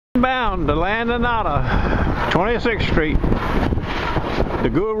Bound to Landanata, 26th Street. The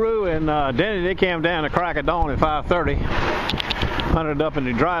Guru and Denny, they came down the crack of dawn at 5:30. Hunted up in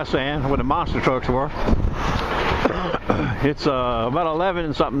the dry sand where the monster trucks were. It's about 11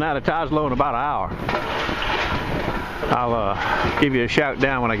 and something now. The tide's low in about an hour. I'll give you a shout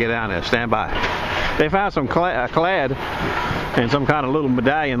down when I get down there. Stand by. They found some clad and some kind of little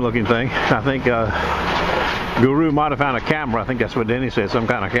medallion looking thing. I think Guru might have found a camera. I think that's what Denny said, some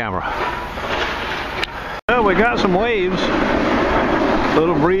kind of camera. Well, we got some waves. A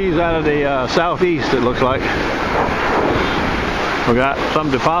little breeze out of the southeast, it looks like. We got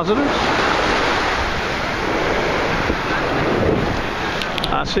some depositors.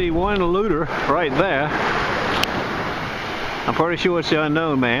 I see one looter right there. I'm pretty sure it's the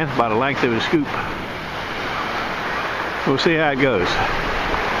unknown man by the length of his scoop. We'll see how it goes.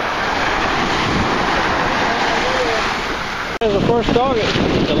 There's the first target,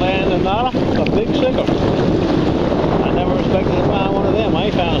 the Landanata, a big sinker. I never expected to find one of them. I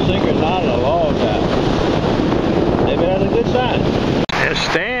ain't found a sinker not in a long time. Maybe that's a good sign. There's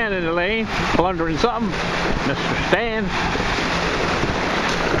Stan in the lane, plundering something. Mr. Stan.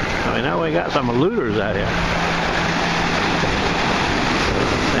 I know we got some looters out here.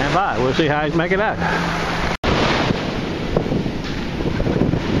 Stand by. We'll see how he's making out.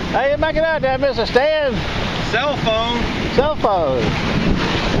 How you making out there, Mr. Stan? Cell phone. Cell phone.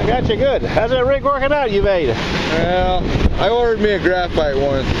 I got you good. How's that rig working out you made? Well, I ordered me a graphite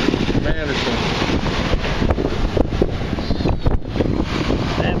one from Anderson.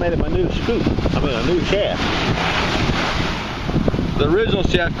 Stan made him a new scoop. I mean a new shaft. The original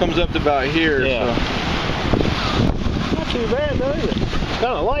shaft comes up to about here. Yeah. So. Not too bad though, is it? It's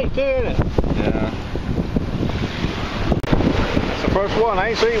kind of light too, isn't it? Yeah. That's the first one. I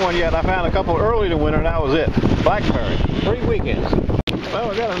ain't seen one yet. I found a couple early in the winter and that was it. Blackberry. 3 weekends. Well,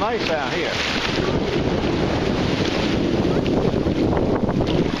 we got a nice sound here.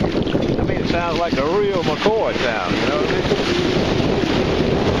 I mean, it sounds like a real McCoy sound, you know what I mean?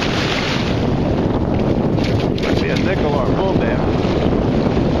 Might be a nickel or a full dam.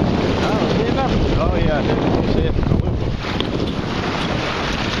 I don't see nothing. Oh yeah, I do see it.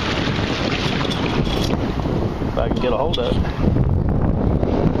 If I can get a hold of it.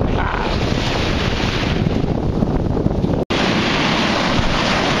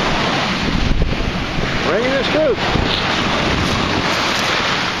 Bringing the scoop.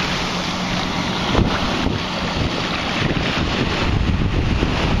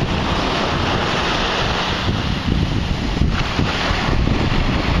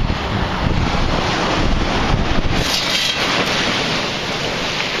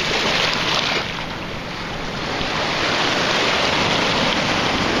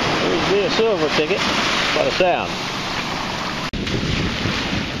 There's a silver ticket by the sound.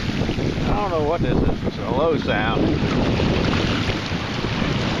 I don't know what this is. It's a low sound.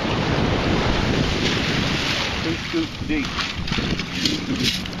 2 scoops deep.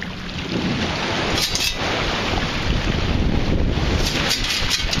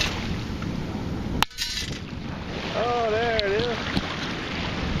 Oh, there it is.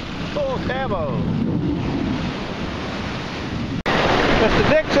 Full camo. Mr.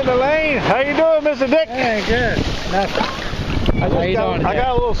 Dick's in the lane. How you doing, Mr. Dick? Hey, good. Nothing. I got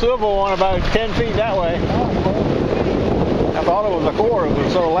a little silver one about 10 feet that way. I thought it was a core. It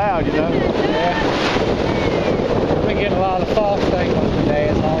was so loud, you know. Yeah. We get a lot of false signals today.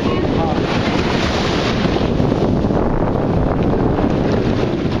 It's all getting hot.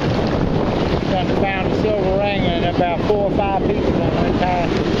 Just found a silver ring and about 4 or 5 pieces on one time.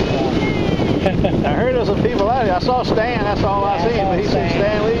 I heard of some people out here. I saw Stan. That's all I seen. But he said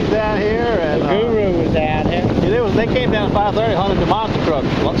Stan Lee's down here, and the Guru was down here. They came down at 5:30, hunted the monster truck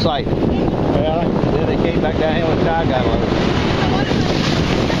on site. Really? Then they came back down here when the tide got low.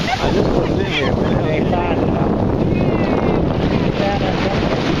 I just put it in here. They find it.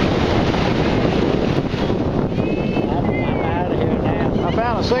 I'm out of here now. I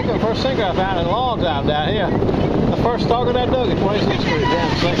found a sinker, first sinker I found in a long time down here. The first target I dug at 26th Street,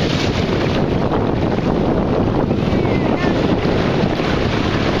 damn sinker.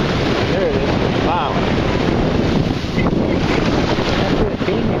 There it is. Wow.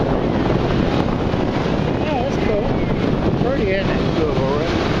 Oh, that's cool. Pretty, isn't it? Silver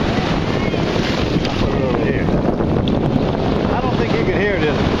ring. I'll put it over here. I don't think you can hear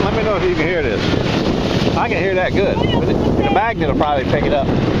this. Let me know if you can hear this. I can hear that good. The magnet will probably pick it up.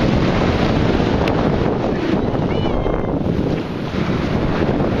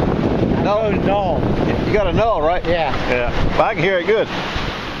 No. You got a null, right? Yeah. Yeah. But I can hear it good.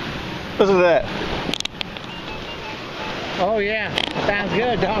 Listen to that. Oh yeah, sounds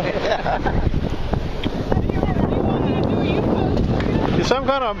good, don't it? It's some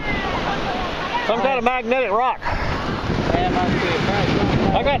kind of magnetic rock. Yeah, must be a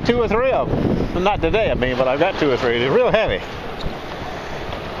price. I got 2 or 3 of them. Well, not today, I mean, but I've got 2 or 3. They're real heavy.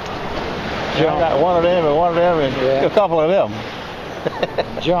 I got 1 of them and 1 of them and a couple of them.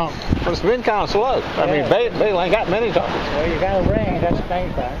 Junk. But it's been kind of slow. I mean, Bail ain't got many times. Well, you got a ring. That's the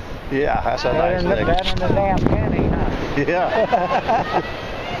main thing. Yeah, that's a nice thing. Better than the damn penny, huh? Yeah.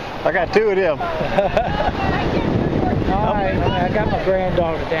 I got 2 of them. All right, I got my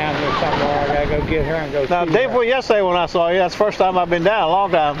granddaughter down here somewhere. I gotta go get her and go Now, see day her. before yesterday when I saw you, that's the first time I've been down in a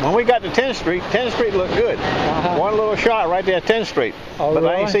long time. When we got to 10th Street looked good. One little shot right there at 10th Street. Oh, but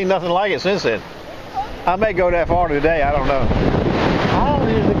really? I ain't seen nothing like it since then. I may go that far today, I don't know. I don't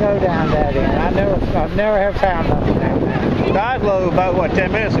usually go down that end. I've never have found nothing down there. Tide low about, what,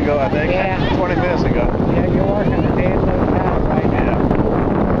 10 minutes ago, I think? Yeah. 20 minutes ago. Yeah, you're working the dead low tide right now.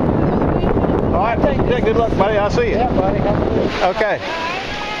 All right, yeah, good luck, buddy. I'll see you. Yeah, buddy. Have a good one. Okay.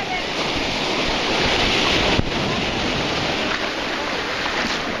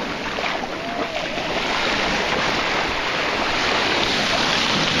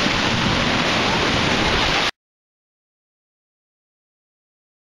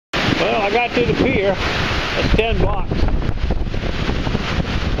 Well, I got to the pier. That's 10 blocks.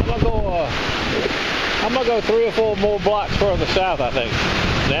 I'm gonna go 3 or 4 more blocks further south, I think.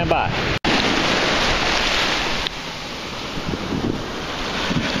 Stand by.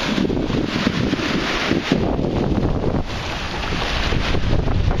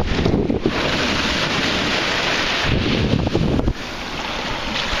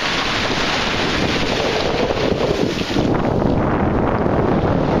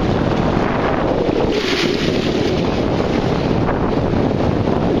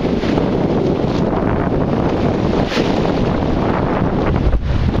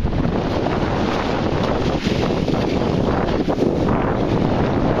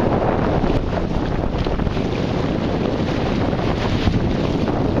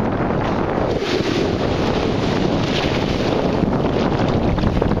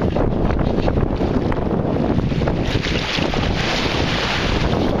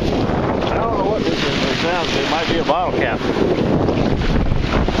 It might be a bottle cap. I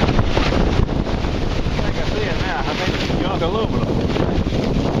think I see it now. I think it's junk aluminum.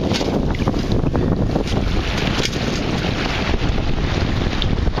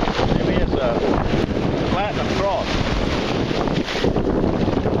 Maybe it's a platinum cross.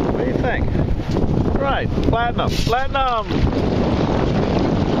 What do you think? Right, platinum. Platinum!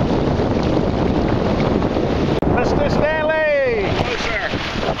 Mr. Stanley! Hello, sir.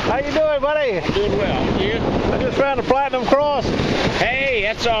 How you doing, buddy? I'm doing well. You? I just found a platinum cross. Hey,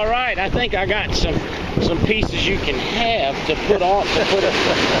 that's all right. I think I got some pieces you can have to put on to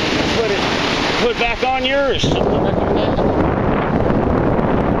put back on yours. Something like that.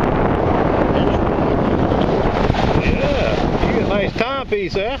 Yeah, you got a nice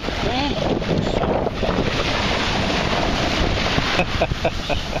timepiece there.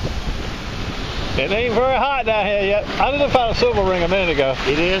 It ain't very hot down here yet. I didn't find a silver ring a minute ago.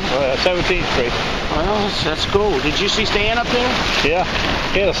 You did? 17th Street. Well, that's cool. Did you see Stan up there? Yeah.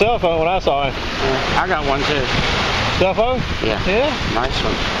 He had a cell phone when I saw him. I got one too. Cell phone? Yeah. Yeah? Nice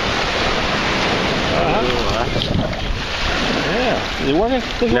one. Yeah. Is it working?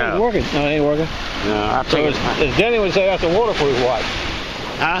 This No. one's working. No, it ain't working. No, I So think as Denny would say, that's a waterproof watch.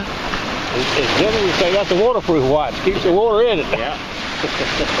 Huh? As Denny would say, that's a waterproof watch. Keeps the water in it. Yeah.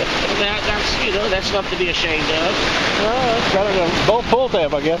 That's nothing to be ashamed of. Well, it's got it in both pull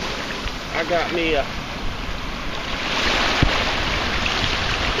tab, I guess. I got me a...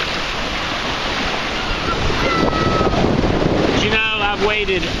 You know, I've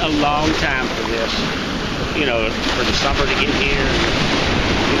waited a long time for this. You know, for the summer to get here.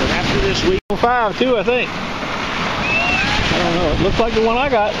 You know, after this week. 5 too, I think. I don't know. It looks like the one I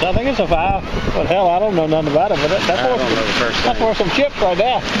got. I think it's a 5. But hell, I don't know nothing about it. But that's worth some chips right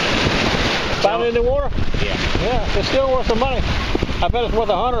there. Found it in the water? Yeah. Yeah, it's still worth some money. I bet it's worth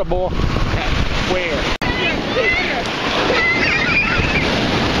 100 a bowl. Where?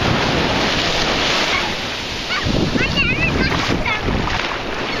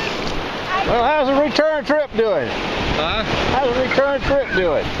 Well, how's the return trip doing? Huh? How's the return trip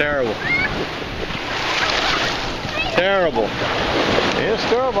doing? Terrible. Terrible. It's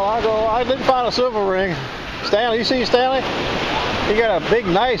terrible. I didn't find a silver ring. Stanley, you see Stanley? He got a big,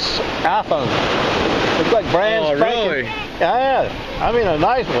 nice iPhone. Looks like brand Oh, spanking. really? Yeah, I mean a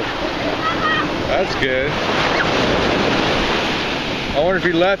nice one. That's good. I wonder if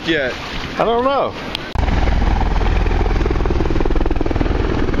he left yet. I don't know.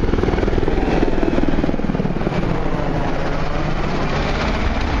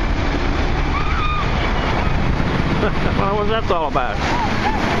 that's all about.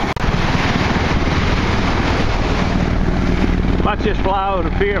 Let's just fly over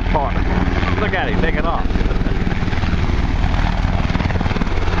the pier part. Look at him, take it off.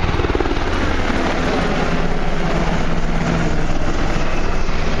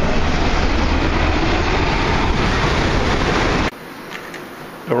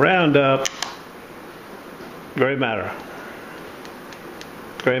 A roundup, gray matter.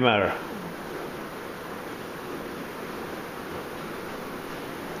 Gray matter.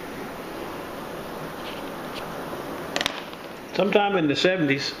 Sometime in the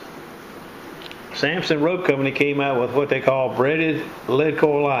 70s, Samson Rope Company came out with what they call braided lead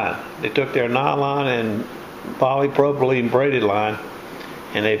core line. They took their nylon and polypropylene braided line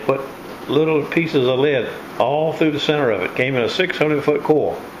and they put little pieces of lead all through the center of it. Came in a 600-foot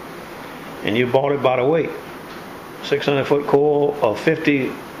core, and you bought it by the weight. 600-foot core of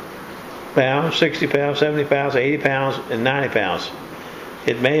 50 pounds, 60 pounds, 70 pounds, 80 pounds, and 90 pounds.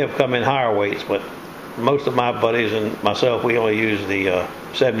 It may have come in higher weights, but most of my buddies and myself, we only use the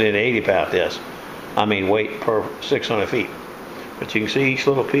 70 to 80 pound test. I mean weight per 600 feet. But you can see each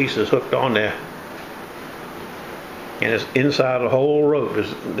little piece is hooked on there. And it's inside the whole rope.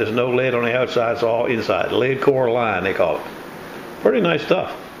 There's no lead on the outside, it's all inside. Lead core line, they call it. Pretty nice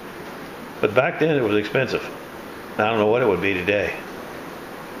stuff. But back then it was expensive. I don't know what it would be today.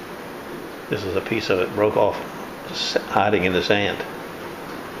 This is a piece of it broke off, hiding in the sand.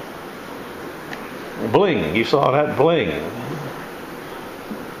 Bling, you saw that bling.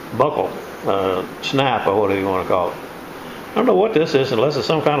 Buckle, snap, or whatever you want to call it. I don't know what this is unless it's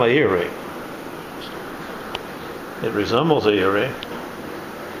some kind of earring. It resembles an earring.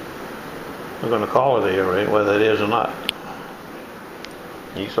 We're going to call it an earring, whether it is or not.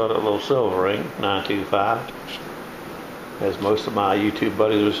 You saw that little silver ring, 925. As most of my YouTube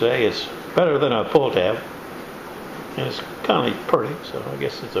buddies would say, it's better than a pull tab. And it's kind of pretty, so I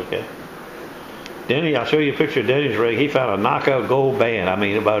guess it's okay. Denny, I'll show you a picture of Denny's rig. He found a knockout gold band. I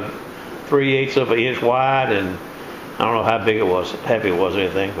mean, about 3/8 of an inch wide, and I don't know how big it was, heavy it was or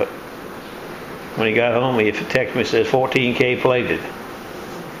anything, but when he got home, he texted me, says 14K plated.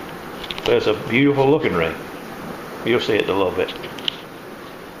 So it's a beautiful looking ring. You'll see it in a little bit.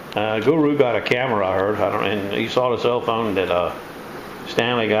 Guru got a camera, I heard. And you saw the cell phone that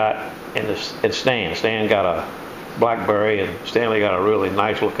Stanley got, and Stan got a BlackBerry, and Stanley got a really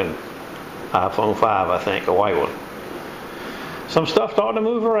nice looking iPhone 5, I think, a white one. Some stuff starting to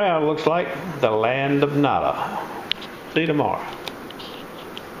move around, looks like. The land of nada. See you tomorrow.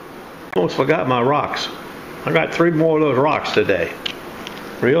 Almost forgot my rocks. I got 3 more of those rocks today.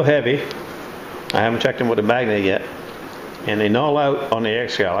 Real heavy. I haven't checked them with the magnet yet. And they null out on the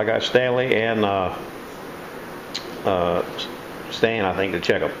Excalibur. I got Stanley and Stan, I think, to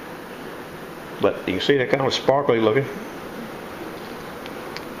check them. But you can see they're kind of sparkly looking.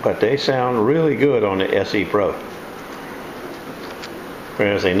 But they sound really good on the SePro.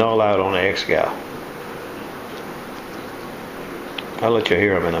 Whereas they null out on the Excalibur. I'll let you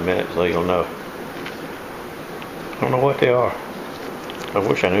hear them in a minute so you'll know. I don't know what they are. I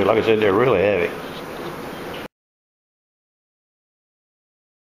wish I knew. Like I said, they're really heavy.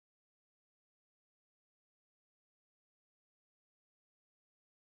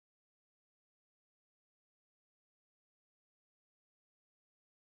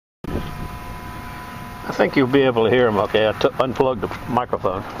 I think you'll be able to hear them okay. I unplugged the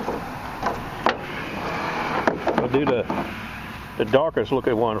microphone. We'll do the darkest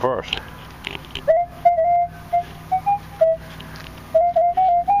looking one first.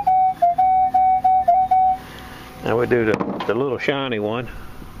 Now we do the little shiny one.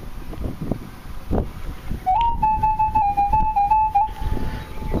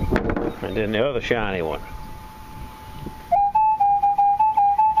 And then the other shiny one.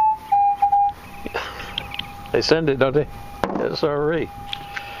 They send it, don't they? Yes, sirree.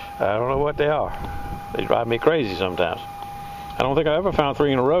 I don't know what they are. They drive me crazy sometimes. I don't think I ever found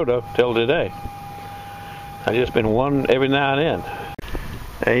 3 in a row, though, till today. I've just been one every now and then.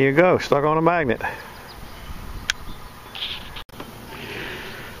 There you go, stuck on a magnet.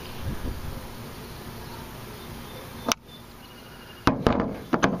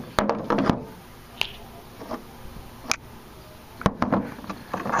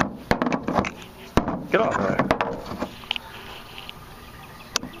 Get off there.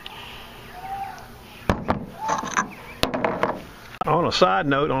 On a side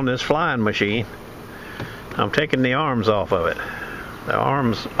note on this flying machine, I'm taking the arms off of it. The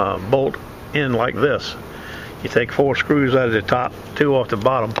arms bolt in like this. You take 4 screws out of the top, 2 off the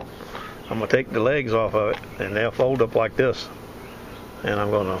bottom. I'm going to take the legs off of it and they'll fold up like this. And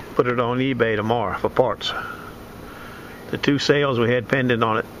I'm going to put it on eBay tomorrow for parts. The two sales we had pending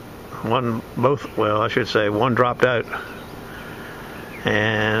on it, one dropped out,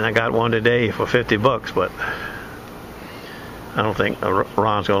 and I got one today for $50, but I don't think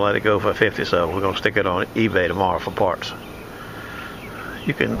Ron's gonna let it go for 50, so we're gonna stick it on eBay tomorrow for parts.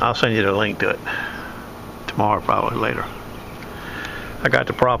 I'll send you the link to it tomorrow, probably later. I got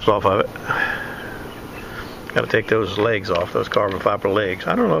the props off of it. Got to take those legs off, those carbon fiber legs.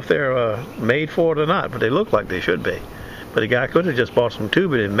 I don't know if they're made for it or not, but they look like they should be. But the guy could have just bought some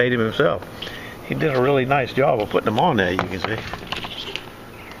tubing and made them himself. He did a really nice job of putting them on there, you can see.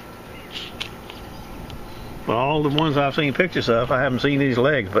 Well, all the ones I've seen pictures of, I haven't seen these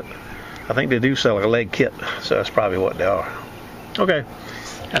legs, but I think they do sell a leg kit, so that's probably what they are. Okay,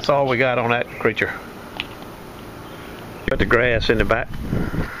 that's all we got on that creature. Got the grass in the back.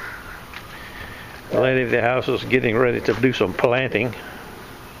 The lady of the house is getting ready to do some planting.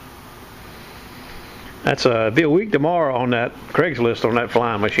 That's be a week tomorrow on that Craigslist on that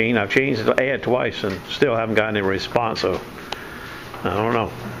flying machine. I've changed the ad twice and still haven't gotten any response, so I don't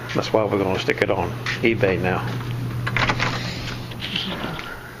know. That's why we're going to stick it on eBay now.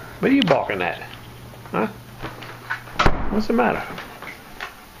 What are you barking at? Huh? What's the matter?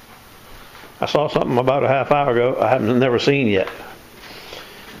 I saw something about a half hour ago I haven't never seen yet.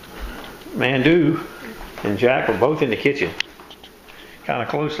 Mandu and Jack were both in the kitchen, kind of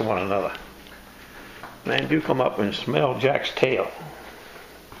close to one another. Mandu come up and smelled Jack's tail,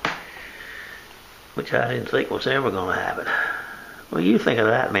 which I didn't think was ever going to happen. What do you think of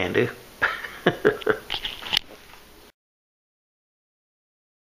that, Mandu?